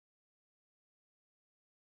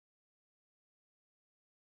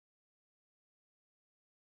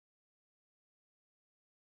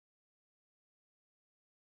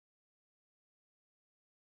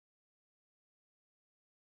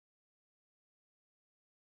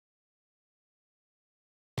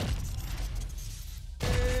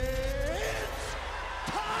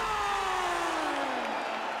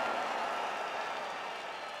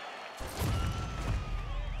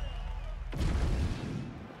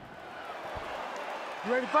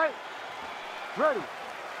You ready to fight? Ready.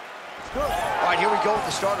 Go. All right, here we go with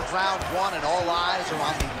the start of round one, and all eyes are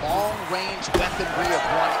on the long-range weaponry of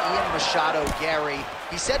one Ian Machado Gary.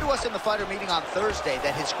 He said to us in the fighter meeting on Thursday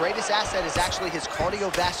that his greatest asset is actually his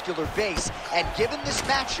cardiovascular base, and given this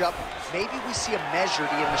matchup, maybe we see a measured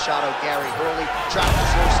Ian Machado Gary early, trying to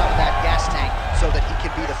preserve some of that gas tank so that he can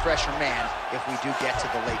be the fresher man if we do get to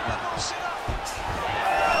the late rounds.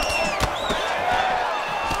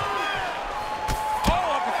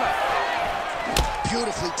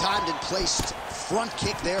 Beautifully timed and placed front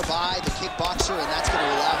kick there by the kickboxer, and that's going to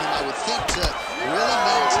allow him, I would think, to really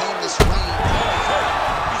maintain this range.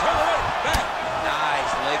 He's hurt already. Back.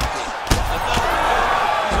 Nice leg kick. Another one.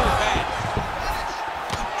 He's hurt bad.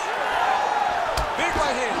 Big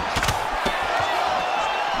right hand.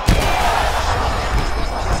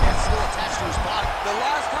 His head still attached to his body. The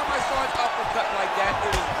last time I saw an uppercut like that,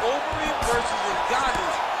 it was Overeem versus Ngannou,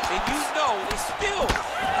 and you know they still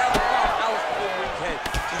have a problem out of Overeem's head.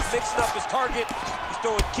 He's mixing up his target. He's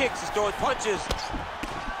throwing kicks. He's throwing punches.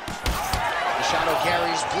 Machado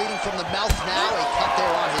Gary's bleeding from the mouth now. A cut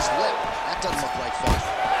there on his lip. That doesn't look like fun.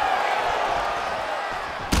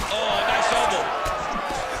 Oh, nice elbow.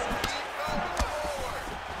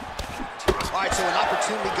 All right, so an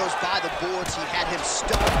opportunity goes by the boards. He had him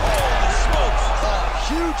stunned. Oh, he smokes.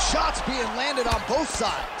 Huge shots being landed on both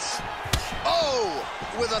sides. Oh,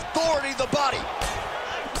 with authority, the body.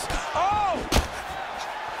 Oh!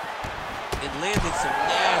 And landed some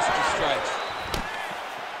nasty strikes.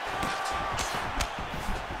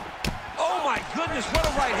 Oh my goodness, what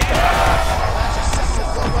a right hand. That's a second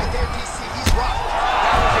blow right there, DC. He's rocked.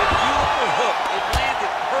 That was a beautiful hook. It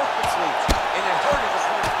landed perfectly, and it hurt his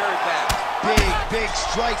opponent very bad. Big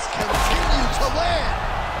strikes continue to land.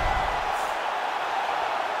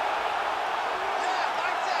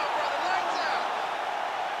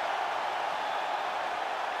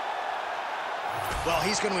 Well,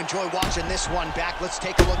 he's going to enjoy watching this one back. Let's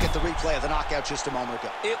take a look at the replay of the knockout just a moment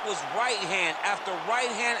ago. It was right hand after right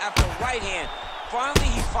hand after right hand. Finally,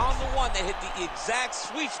 he found the one that hit the exact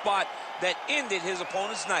sweet spot that ended his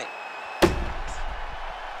opponent's night.